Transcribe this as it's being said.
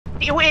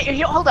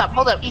Wait, hold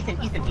up, Ethan.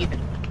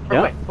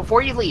 Real quick,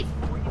 before you leave,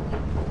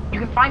 you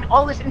can find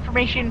all this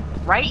information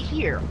right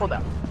here. Hold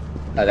up.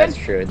 Oh, that's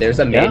true. There's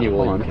a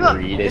manual you can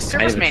read. It's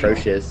kind of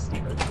atrocious.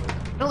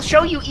 It'll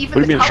show you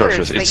even the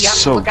colors that you have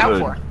to look out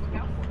for.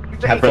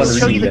 It'll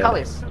show you the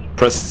colors.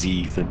 Press Z,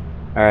 Ethan.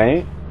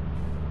 Alright.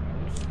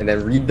 And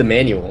then read the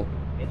manual.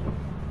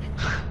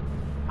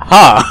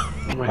 Huh.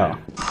 Oh.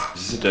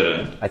 Is this a dead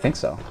end? I think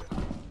so.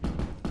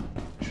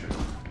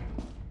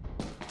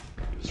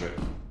 That's right.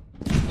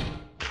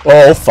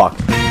 Oh, fuck.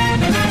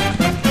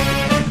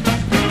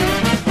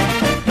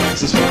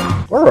 This is fun.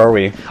 Where are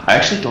we? I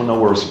actually don't know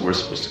where we're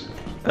supposed to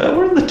go.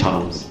 We're in the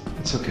tunnels.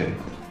 It's okay.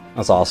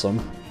 That's awesome.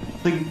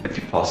 Nothing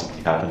could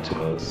possibly happen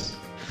to us.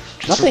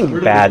 Nothing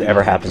bad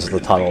ever happens to the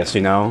tunnels,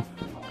 you know?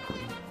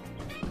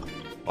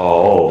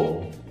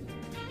 Oh.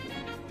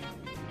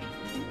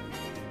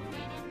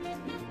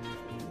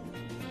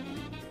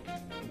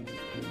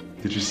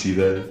 Did you see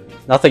that?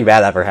 Nothing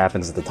bad ever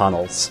happens to the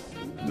tunnels.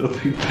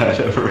 Nothing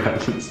bad ever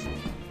happens.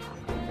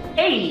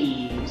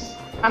 Hey!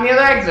 On the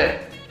other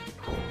exit.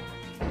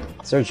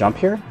 Is there a jump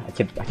here? I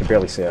can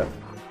barely see it.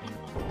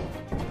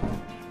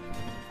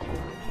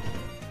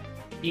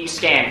 You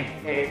scan.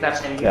 That's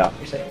him. Yeah.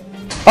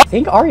 I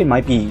think Ari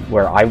might be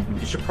where I...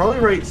 You should probably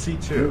write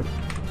C2.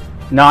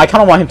 No, I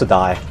kind of want him to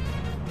die.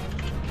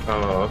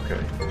 Oh, okay.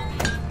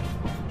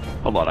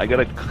 Hold on, I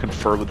gotta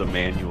confer with the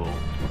manual.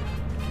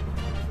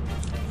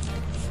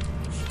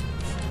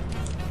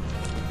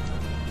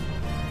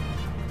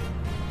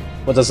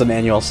 What does the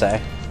manual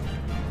say?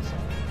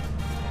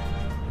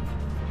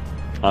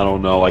 I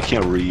don't know, I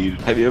can't read.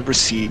 Have you ever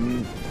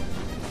seen...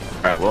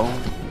 Alright, well,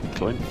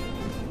 go ahead.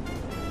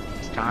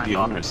 It's time. Be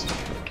honest.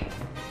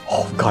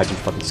 Oh god, you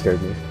fucking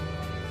scared me.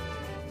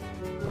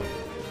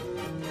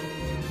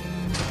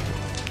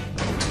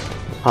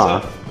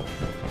 Huh.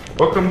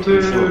 Welcome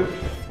to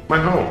my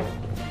home.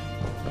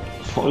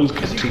 Well,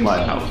 to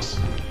my house.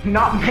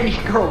 Not many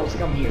girls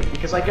come here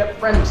because I get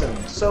friend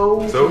zoned.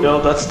 So No,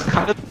 that's the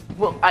kind of...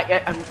 well,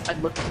 I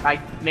look. I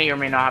may or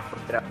may not have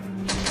looked it up.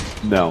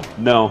 No.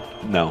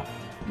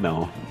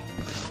 I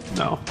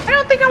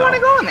don't think I want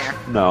to go in there.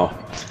 No.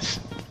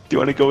 Do you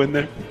want to go in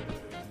there?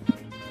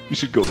 You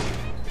should go.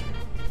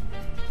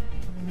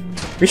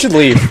 We should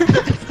leave.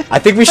 I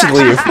think we should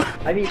leave.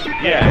 I mean,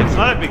 Yeah, it's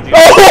not a big deal.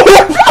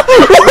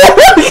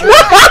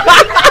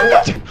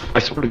 I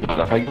swear to God,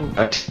 if I go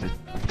back to the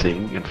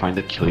thing and find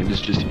that Killian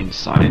is just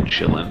inside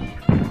chilling.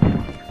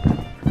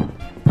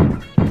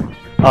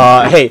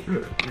 Hey,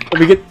 are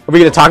we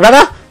gonna talk about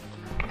that?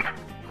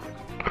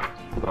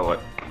 About what?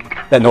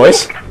 That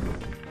noise?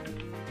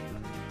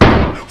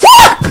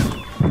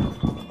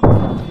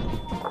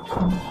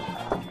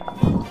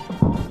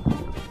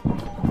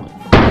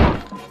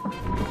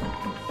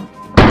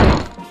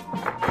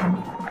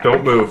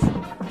 Don't move.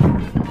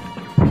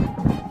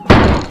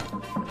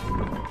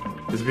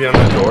 Is it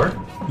behind the door?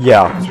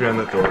 Yeah. It's behind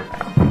the door.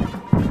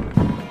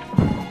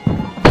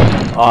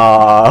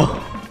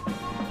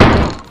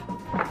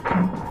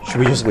 Should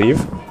we just leave?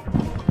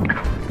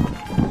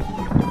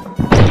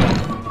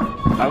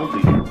 I will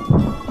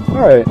leave.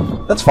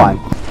 Alright, that's fine.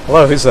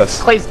 Hello, who's this?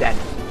 Clay's dead.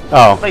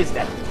 Oh, Clay's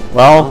dead.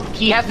 well,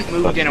 He hasn't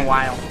moved in a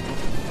while.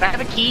 Can I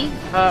have a key?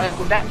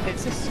 Would that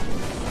fix this?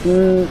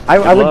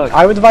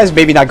 I would advise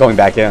maybe not going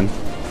back in.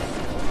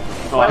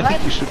 No, I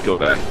think you should go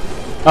back.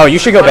 Oh, you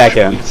should go back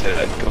in. Please say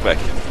that. Go back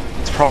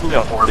in. It's probably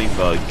a hoarding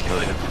bug,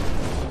 Killian.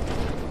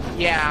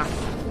 Yeah.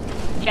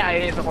 Yeah,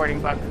 it is a hoarding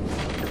bug.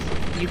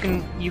 You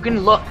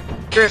can look.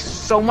 There's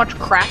so much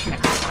crap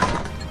next to it.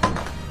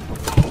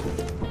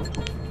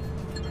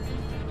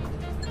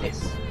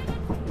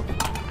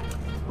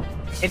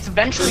 It's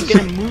eventually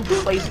gonna move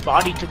Clay's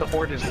body to the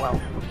horde as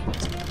well.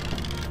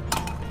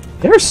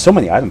 There are so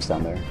many items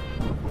down there.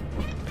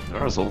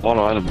 There's a lot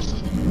of items.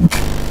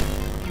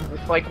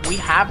 Like, we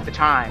have the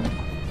time.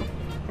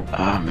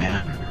 Oh,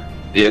 man.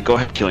 Yeah, go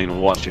ahead, Killian.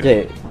 We'll watch you.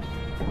 Yeah,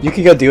 you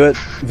can go do it.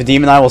 Vadim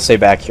and I will stay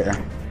back here.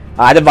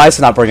 I'd advise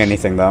to not bring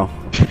anything, though.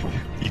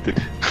 Ethan,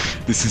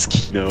 this is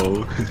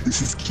Kino.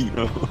 This is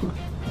Kino.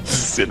 This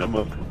is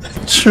cinema.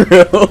 True.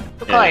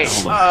 Clay,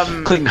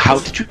 Clayton, how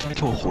did you get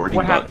to a hoarding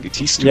what bug? happened? Is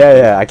he stupid?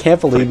 Yeah, I can't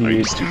believe Are you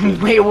you.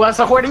 stupid? wait, what's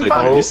a hoarding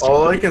bug?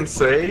 All I can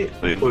say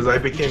was I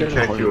became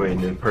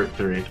Kekuane in part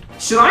 3.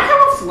 Should I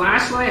have a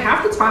flashlight?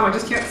 Half the time I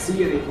just can't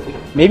see anything.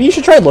 Maybe you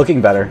should try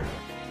looking better.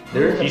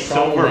 There's a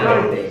problem with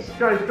that thing.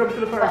 Guys, jump to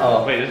the fire.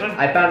 Oh, Wait, is it?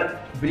 I found.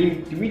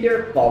 But do we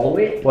dare follow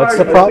it? What's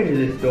Or the problem?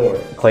 Open this door.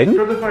 Clayton?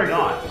 Go to the fire.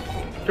 Not.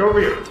 Go over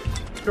here.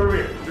 Go over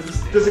here.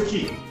 There's a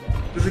key.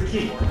 There's a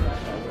key.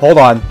 Hold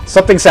on.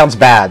 Something sounds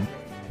bad.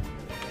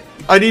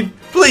 I need.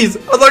 Please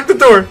unlock the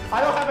door.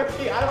 I don't have a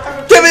key. I don't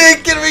have a Give me a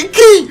key.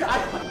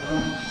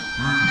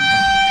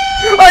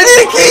 I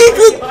need a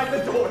key. behind the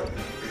door.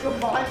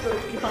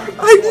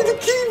 I need a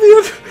key,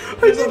 man.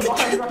 I need a key.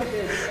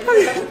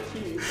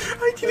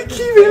 I need a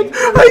key, man.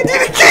 I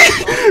need a key.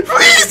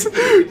 Please.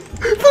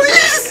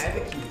 Please.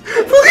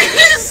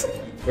 Please.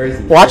 Where is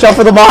he? Watch out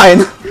for the mine.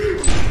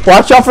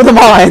 Watch out for the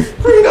mine.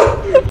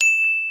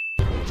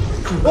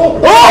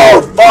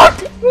 Oh, fuck!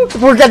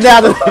 We're getting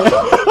out of there.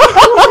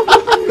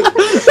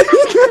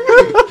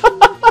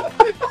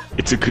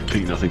 It's a good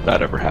thing nothing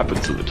bad ever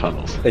happens in the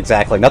tunnels.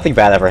 Exactly. Nothing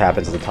bad ever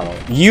happens in the tunnel.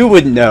 You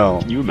would know.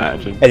 Can you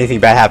imagine? Anything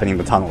bad happening in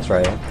the tunnels,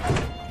 right?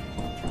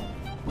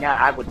 Yeah,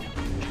 I would.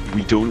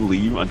 We don't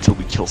leave until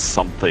we kill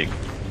something.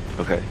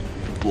 Okay.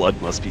 Blood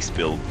must be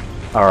spilled.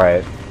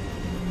 Alright.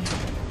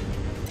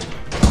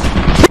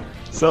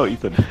 So,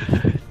 Ethan.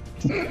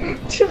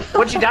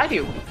 What'd you die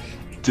to?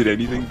 Did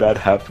anything bad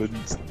happen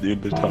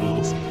in the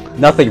tunnels?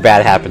 Nothing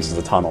bad happens in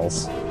the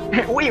tunnels.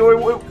 Wait,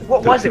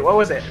 what was it? What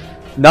was it?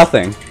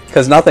 Nothing.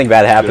 Because nothing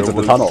bad happens in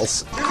the was-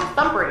 tunnels. There's a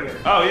thumper here.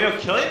 Oh, you know,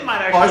 Killian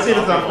might Oh, actually. I see the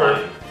not be thumper.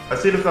 lying. I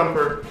see the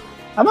thumper.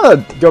 I'm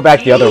gonna go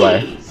back the other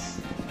way. Jeez.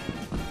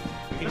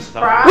 He's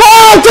Surprise.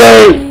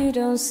 Oh, dude! You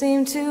don't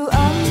seem to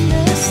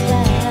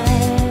understand.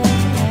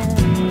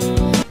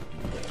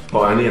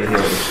 Oh, I need to heal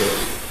this shit.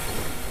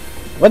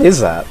 What is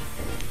that?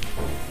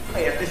 Oh,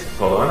 yeah, this is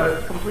Hold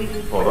on.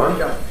 completely. Hold on.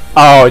 Jump.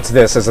 Oh, it's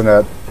this, isn't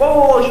it?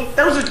 Whoa,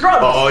 those are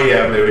drugs. Oh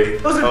yeah, maybe.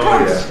 Those are Oh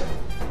drugs. yeah.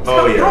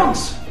 Oh yeah.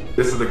 Drugs.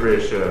 This is the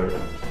greatest shit ever.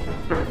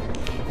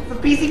 The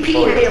PCP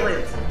Oh, yeah.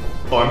 inhalant.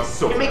 Oh, I'm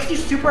so. It makes you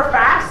super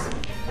fast,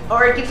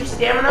 or it gives you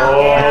stamina.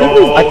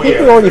 Oh, I think we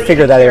yeah. already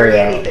figured that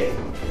area out. Anything.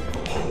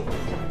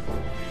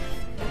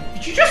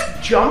 Did you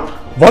just jump?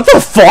 What the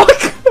fuck?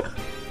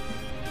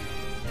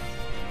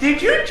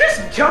 Did you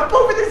just jump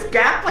over this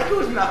gap like it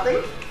was nothing?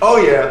 Oh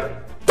yeah.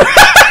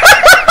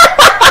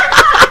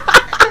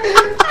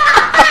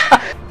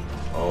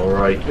 All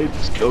right.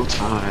 It's go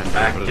time.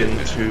 Back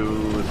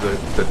into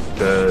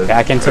the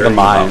Back into the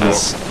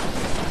mines.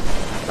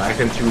 Back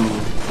into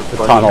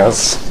The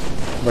tunnels.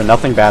 Where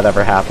nothing bad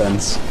ever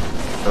happens.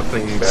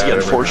 Nothing bad. See,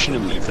 ever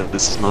unfortunately, that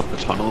this is not the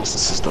tunnels,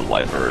 this is the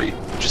library,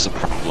 which is a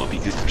problem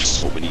because there's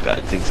so many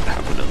bad things that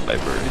happen in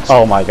libraries.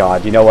 Oh my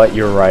god, you know what?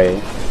 You're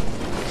right.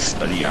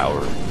 Study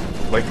hour.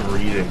 happened. Like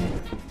reading.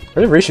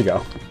 Where did Risha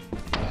go?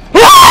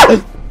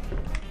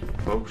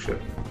 Oh shit.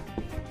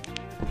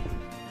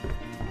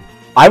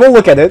 I will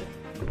look at it.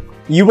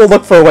 You will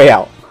look for a way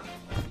out.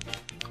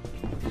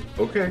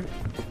 Okay.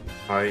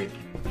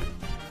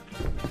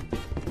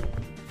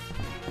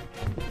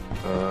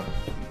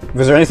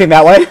 Was there anything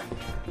that way?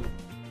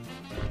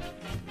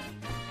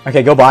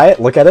 Okay, go by it.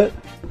 Look at it.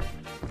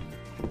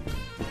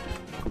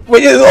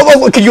 Wait,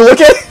 can you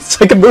look at it?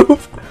 So I can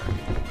move?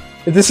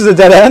 This is a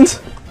dead end?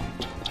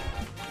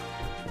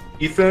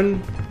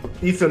 Ethan,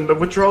 the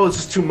withdrawal is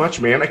just too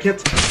much, man. I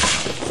can't.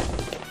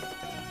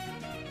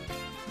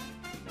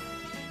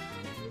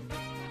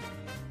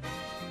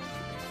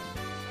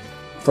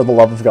 For the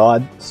love of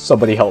God,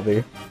 somebody help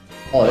me.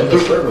 Oh, there's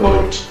a server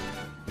room.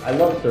 I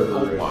love server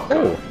rooms.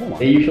 Oh, hold on.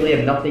 They usually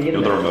have nothing in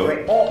You know there. the remote?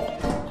 Right.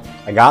 Oh,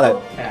 I got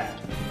it. cat.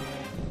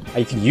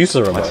 You can use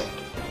the remote.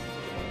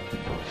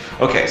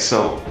 Okay,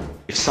 so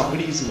if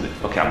somebody's in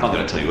the... Okay, I'm not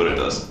gonna tell you what it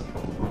does.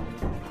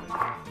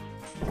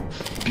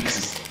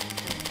 Because...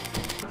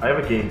 I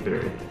have a game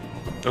theory.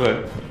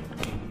 Okay.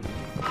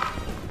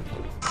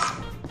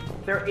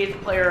 There is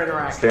player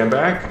interaction. Stand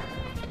back.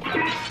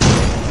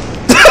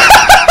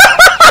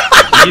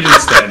 You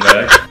didn't stand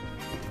back.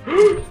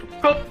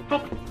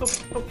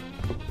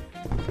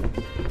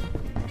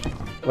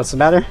 What's the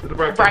matter? There's a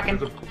bracken. Bracken.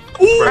 There's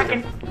a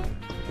bracken. Bracken.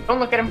 Don't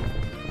look at him.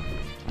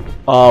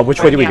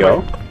 Which way do we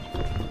go?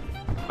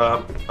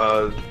 I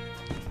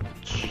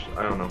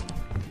don't know.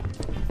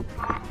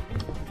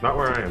 Not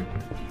where I am.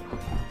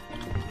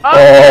 Oh,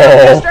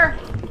 Oh. sister.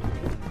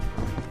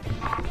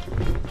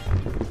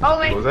 Oh,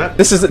 What was wait. that?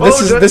 This is Oh,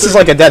 this is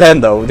like a dead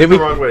end though. Did This is we?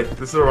 the wrong way.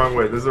 This is the wrong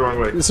way. This is the wrong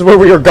way. This is where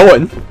we are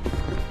going.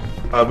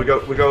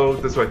 We go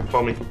this way.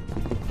 Follow me.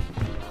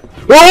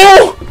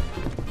 Oh!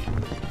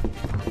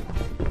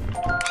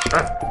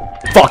 Ah,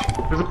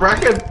 Fuck! there's a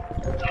bracken.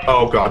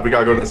 Oh god, we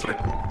gotta go this way.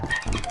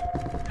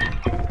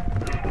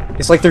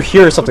 It's like they're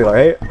here or something,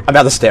 right? I'm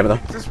out of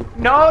stamina.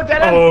 No,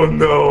 dead end. Oh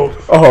no.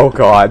 Oh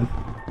god.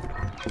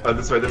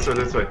 This way. This way.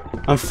 This way.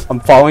 I'm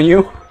following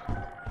you.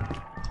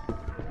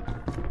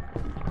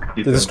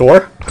 To this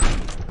door.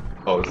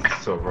 Oh, this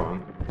is so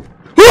wrong.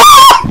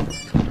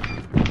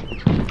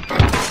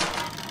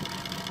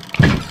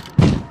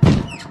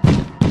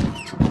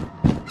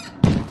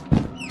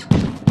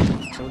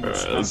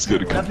 Let's go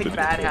to Nothing company.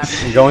 bad happened.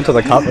 I'm going to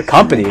the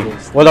company.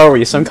 What are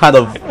we? Some kind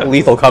of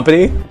lethal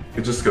company?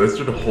 It just goes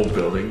through the whole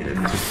building and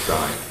you just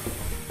die.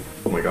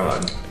 Oh my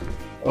god.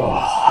 Oh,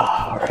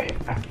 alright.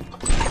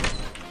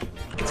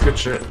 It's good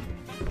shit.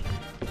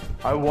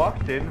 I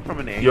walked in from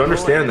an angle. You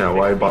understand now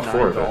why I bought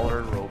four of it.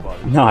 $69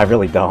 robot. No, I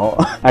really don't.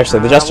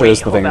 Actually, the Jester wait, is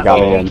the hold thing that on, got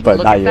wait, me in, wait. but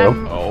Look not at you.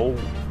 them. Oh.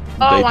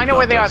 Oh, They I did know not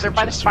where they die are. to They're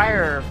by the Jester.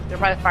 fire. They're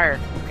by the fire.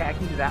 Okay, I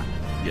can do that.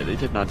 Yeah, they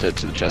did not die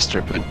to the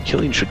Jester, but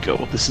killing should go.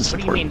 This is What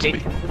do you mean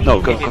important to they- me. what do you No,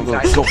 mean go, they go, didn't go,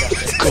 die to go, the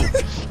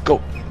Jester?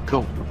 go,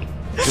 go, go,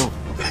 go.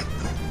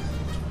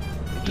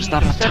 There's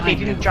not enough Said time. they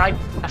didn't man. drive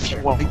If faster.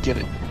 you want to get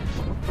it.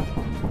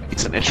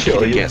 It's an educated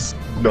Killian guess.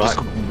 not Just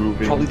go,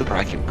 moving. Probably the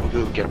bracken.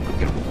 Go get him, go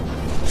get him.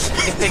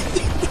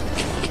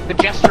 If the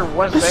Jester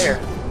was there.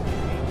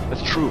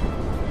 That's true.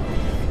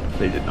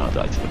 They did not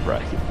die to the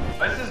bracken.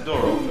 Why is this door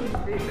open?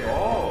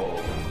 Oh.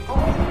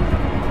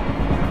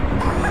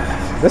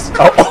 This.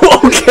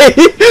 Oh, okay.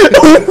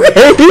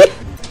 Okay.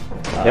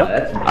 Yep.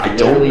 That's I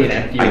literally an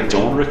empty I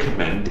don't room.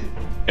 recommend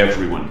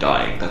everyone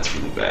dying. That's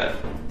really bad.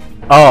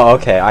 Oh,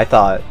 okay. I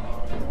thought.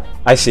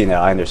 I see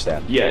now. I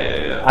understand.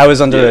 Yeah. I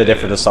was under Yeah, a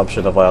different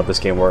assumption of how this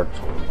game worked.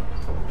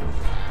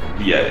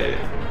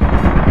 Yeah.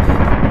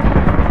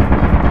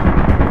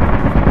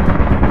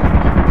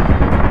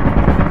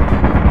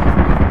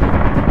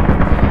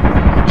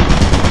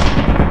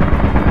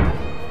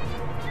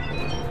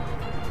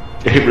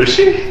 Hey,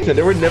 Rishi?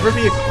 There would never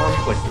be a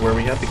conflict where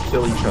we had to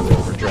kill each other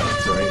over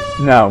drugs, right?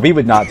 No, we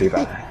would not do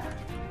that.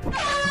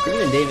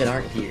 Green and David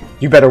aren't here.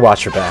 You better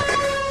watch your back.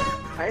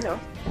 I know.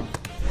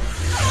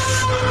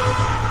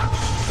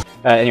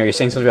 Anyway, you're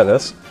saying something about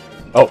this?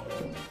 Oh.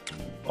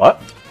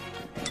 What?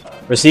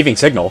 Receiving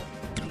signal.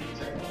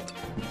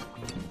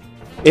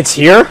 It's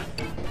here?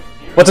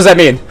 What does that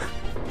mean?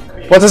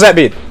 What does that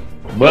mean?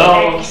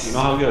 Well, you know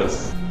how it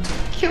goes.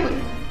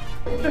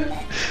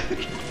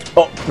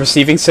 Oh,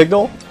 receiving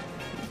signal?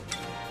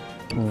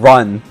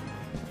 Run.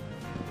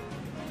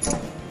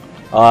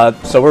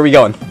 So where are we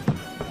going?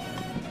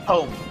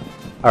 Home.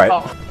 Alright.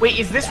 Oh, wait,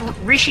 is this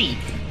Rishi?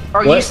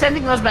 Are What? you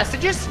sending those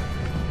messages?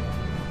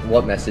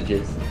 What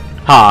messages?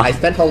 Huh. I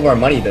spent all of our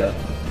money though.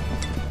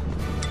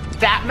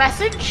 That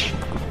message?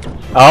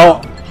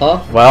 Oh,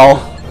 Huh?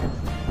 well.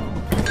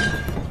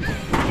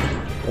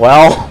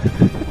 Well.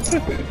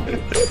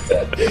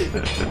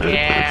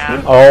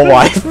 Yeah. Oh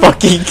my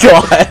fucking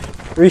god.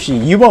 Rishi,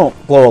 you won't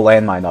blow a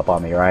landmine up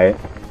on me, right?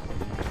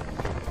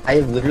 I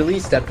have literally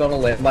stepped on a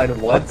landmine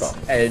once,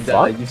 and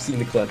fuck? you've seen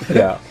the clip.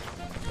 Yeah.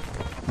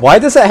 Why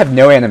does that have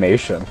no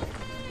animation?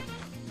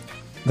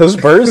 Those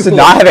birds did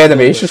not have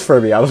animations for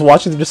me. I was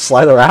watching them just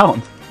slide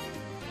around.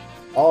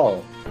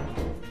 Oh.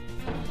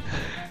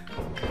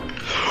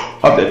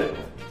 I'm dead.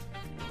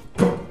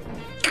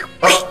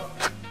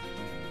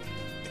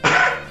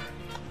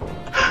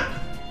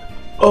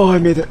 Oh, I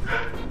made it.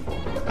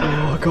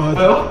 Oh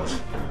god.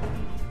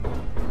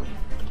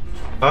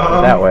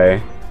 That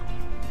way.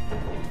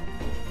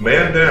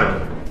 Man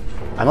down.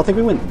 I don't think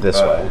we went this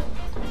way.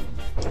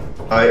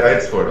 I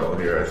explored all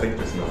here. I think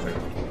there's nothing.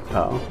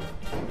 Oh.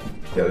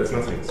 Yeah, there's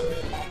nothing this way.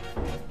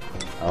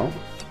 Oh.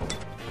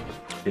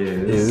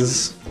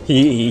 Is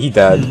He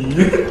dead.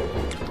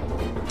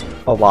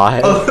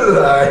 Alive.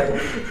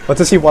 What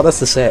does he want us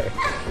to say?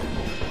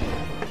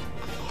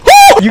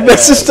 You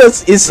messaged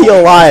us, is he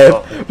alive?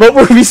 What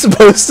were we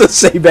supposed to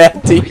say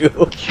back to you?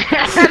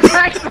 That's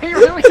actually a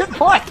really good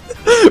point.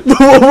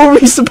 What were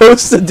we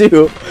supposed to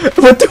do?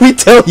 What did we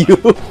tell you?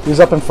 Who's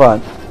up in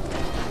front?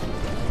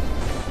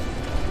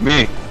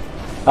 Me.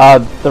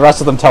 The rest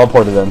of them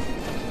teleported in.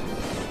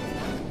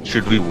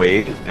 Should we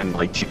wait and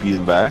like TP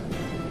them back?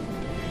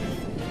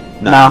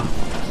 Nah.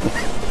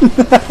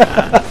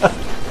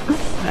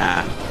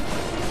 Nah.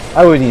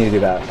 I wouldn't need to do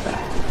that.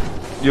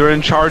 You're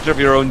in charge of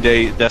your own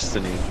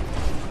destiny.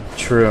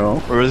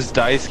 True. Or as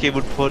Daisuke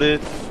would put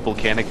it,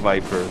 Volcanic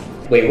Viper.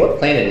 Wait, what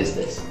planet is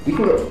this? We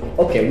can go.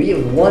 Okay, we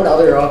have one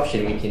other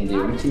option we can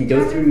do. We can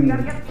go through.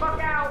 Gotta get the fuck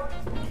out.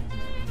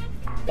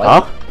 What?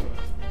 Huh?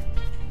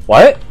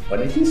 What? What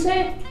did he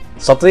say?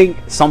 Something,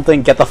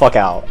 get the fuck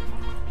out.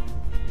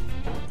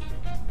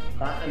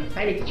 I'm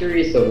kind of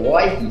curious of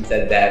why he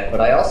said that, but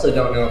I also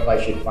don't know if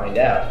I should find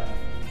out.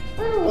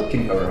 What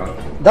could go wrong?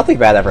 Nothing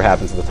bad ever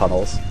happens in the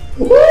tunnels.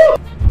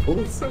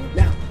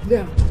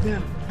 Now.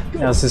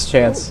 Now's his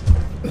chance.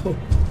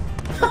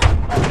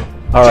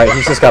 Alright,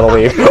 he's just gotta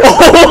leave. Oh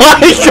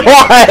my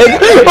god!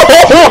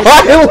 Oh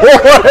my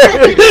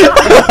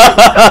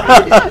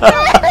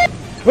lord!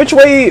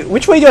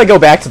 Which way do I go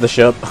back to the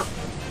ship?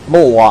 I'm a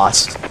little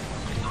lost.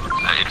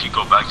 If you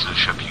go back to the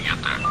ship, you get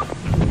there.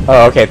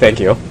 Oh, okay, thank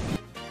you.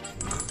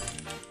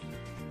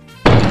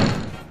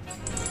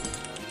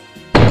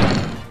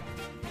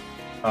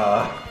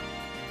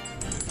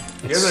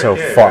 It's so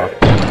fucked.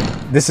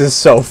 This is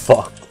so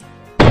fucked.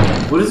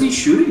 What is he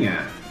shooting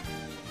at?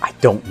 I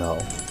don't know.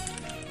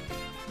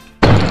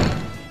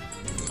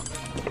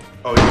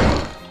 Oh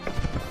yeah.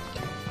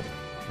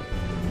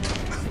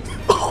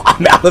 Oh,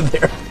 I'm out of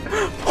there.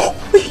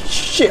 Holy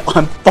shit,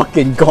 I'm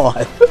fucking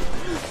gone.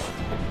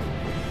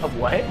 Of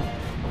what?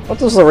 What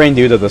does the rain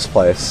do to this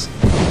place?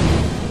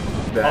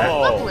 That.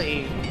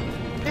 Lovely.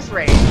 This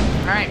rain.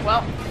 Alright,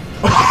 well.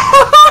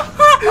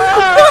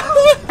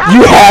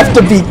 You have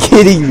to be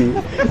kidding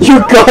me. You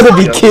gotta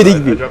be kidding I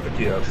me. dropped the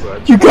key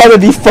outside. You gotta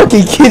be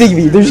fucking kidding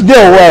me. There's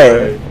no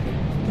way.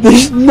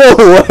 There's no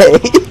way.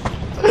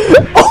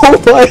 Oh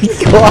my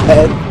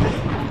god.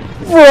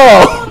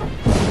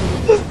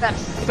 Bro.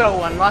 That's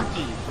so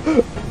unlucky.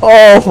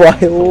 Oh my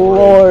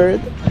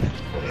lord.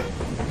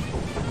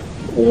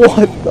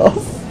 What the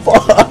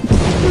fuck?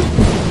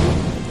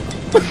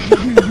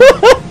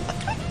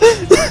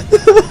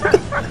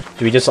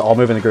 Do we just all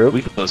move in a group?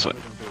 We can go this way.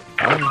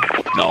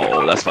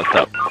 No, that's fucked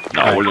up.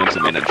 No, we're going to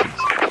the main entrance.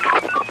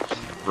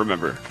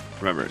 Remember,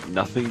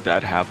 nothing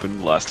bad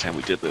happened last time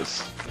we did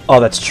this. Oh,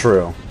 that's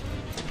true.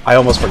 I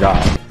almost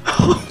forgot.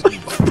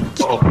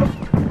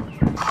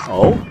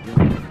 Oh?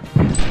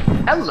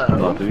 Hello.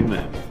 Not doing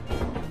that.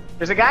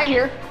 There's a guy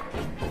here.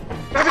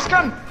 Grab his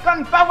gun!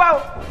 Gun! Bow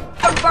wow!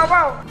 Gun! Bow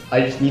wow!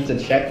 I just need to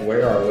check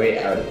where our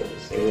way out of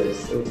this. It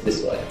was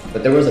this way,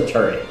 but there was a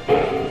turn.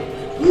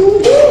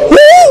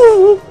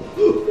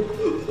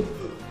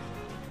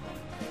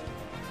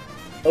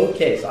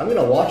 Okay, so I'm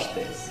gonna watch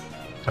this,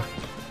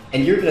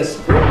 and you're gonna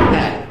sprint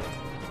back.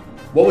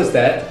 What was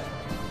that?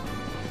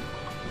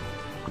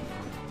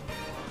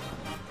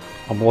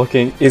 I'm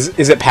looking. Is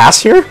it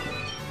past here?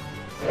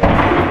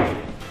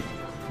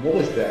 What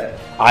was that?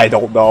 I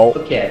don't know.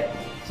 Okay,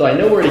 so I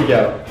know where to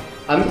go.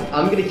 I'm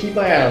gonna keep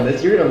my eye on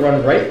this. You're gonna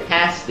run right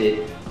past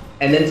it,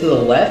 and then to the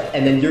left,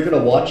 and then you're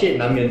gonna watch it,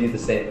 and I'm gonna do the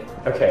same.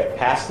 Okay,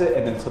 past it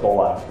and then to the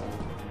left.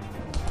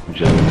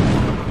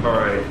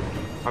 Alright,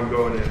 I'm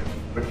going in.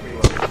 Look me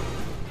up.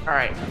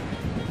 Alright.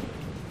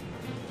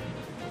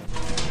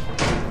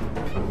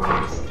 I'm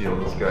going to steal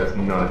this guy's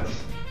nuts.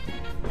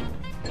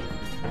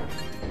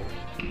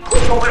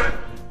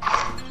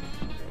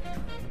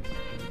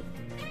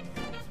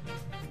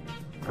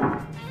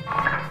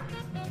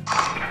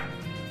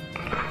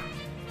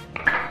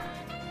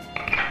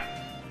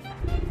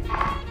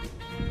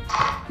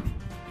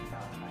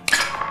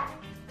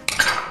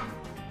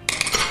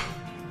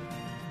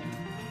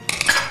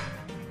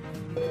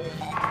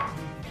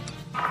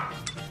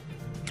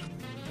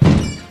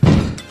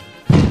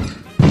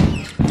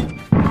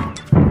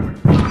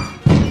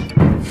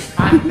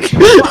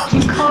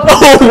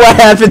 Oh, what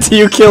happened to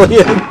you,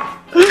 Killian?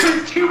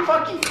 You're too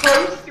fucking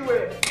close to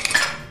it!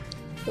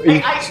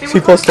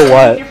 Too close to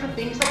what? Different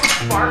things that could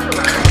spark around it.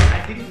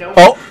 I didn't know.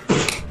 Oh!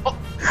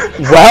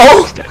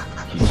 Well? He's dead.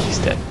 He's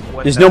dead.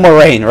 There's no more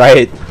rain,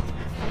 right?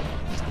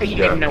 You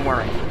didn't know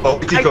more. Oh,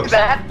 he Either comes.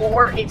 that,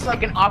 or it's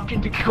like an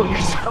option to kill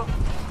yourself.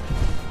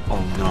 Oh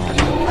no.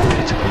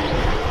 It's a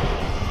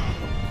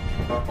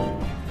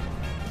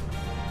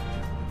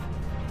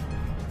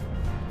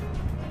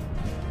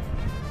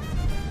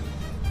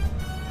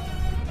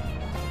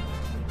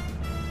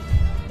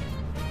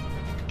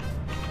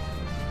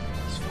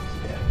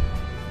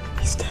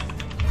He's dead.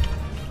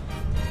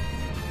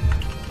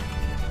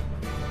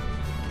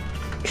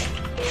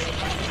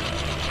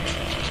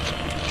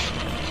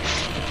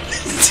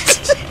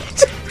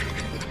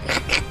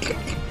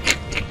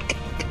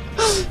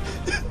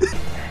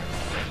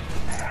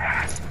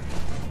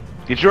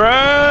 Get your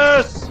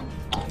ass!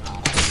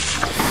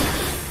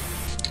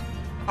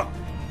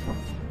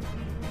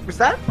 Was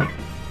that?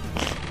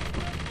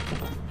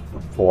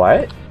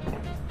 What?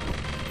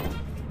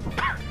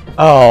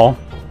 Oh.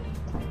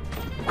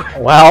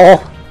 Well.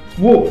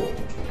 Whoa.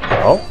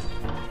 Oh.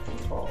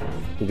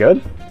 You good?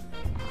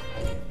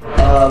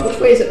 Which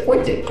way is it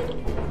pointing?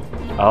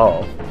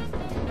 Oh.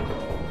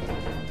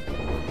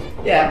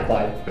 Yeah, I'm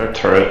fine. Their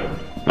turret.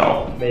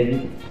 No.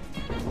 Maybe.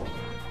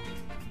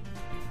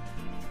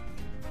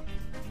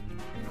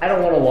 I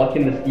don't want to walk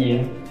in the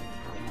steam.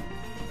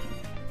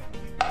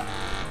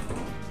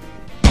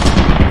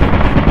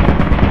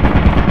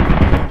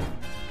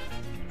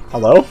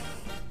 Hello?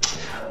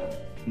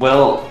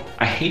 Well,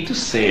 I hate to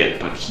say it,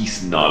 but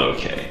he's not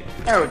okay.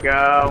 There we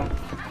go.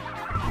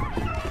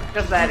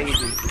 Just that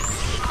easy.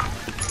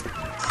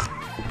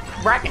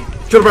 Bracken.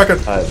 Kill the bracken.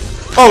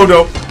 Oh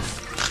no.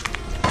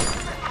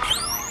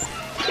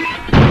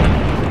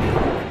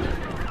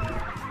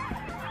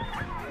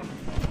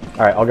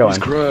 Alright, I'll go in.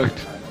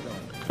 Correct.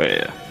 Oh,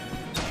 yeah.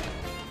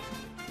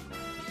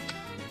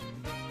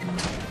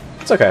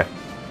 It's okay.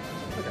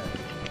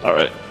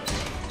 Alright.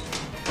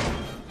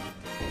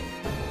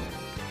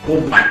 Oh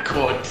my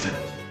god.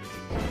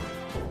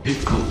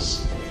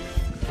 Pickles.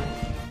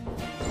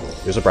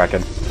 There's a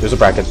bracken. There's a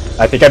bracken.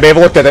 I think I may have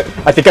looked at it.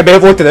 I think I may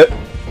have looked at it.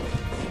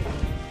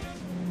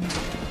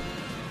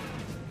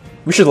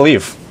 We should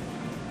leave.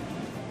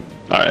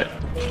 Alright.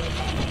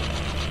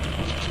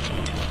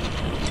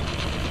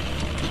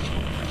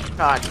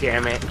 God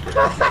damn it.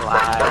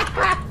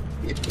 Lie.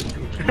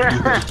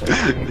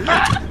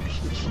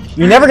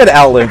 You're never gonna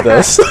outlive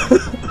this.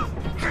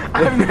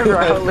 I'm never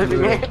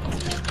outliving it.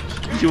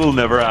 You will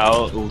never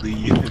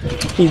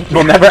outleave. He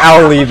will never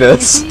outlive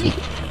this. We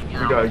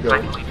gotta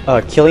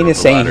go. Killian is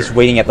saying he's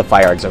waiting at the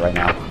fire exit right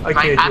now. I can't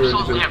I hear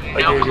absolutely anything. have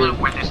I no can't clue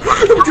hear. where this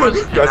fucking door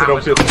was. Guys, I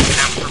don't feel.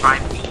 That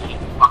provide the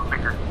fuck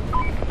picker.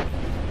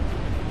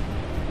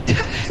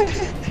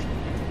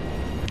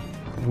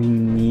 We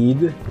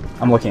need...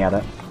 I'm looking at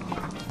it.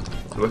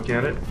 Looking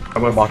at it.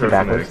 I'm gonna Walking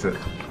turn from the backwards.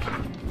 exit.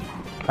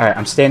 Alright,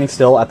 I'm standing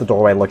still at the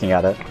doorway looking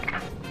at it.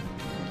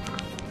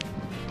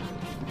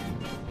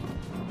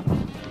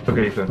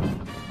 Okay, Ethan.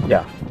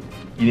 Yeah.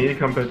 You need to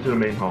come back to the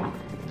main hall.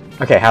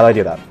 Okay, how do I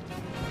do that?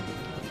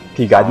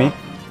 Can you guide me?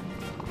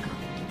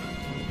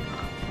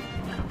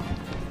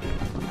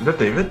 Is that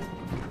David?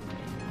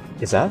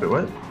 Is that? Wait,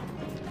 what?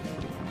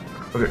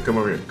 Okay, come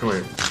over here. Come over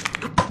here.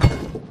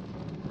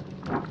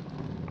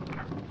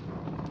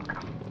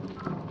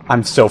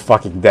 I'm so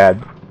fucking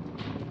dead.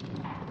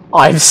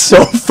 I'm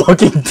so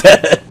fucking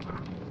dead.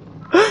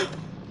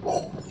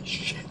 Holy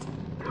shit.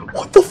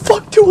 What the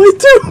fuck do I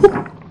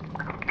do?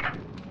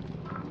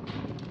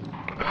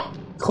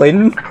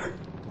 Clayton?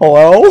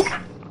 Hello?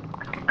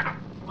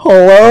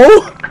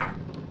 Hello?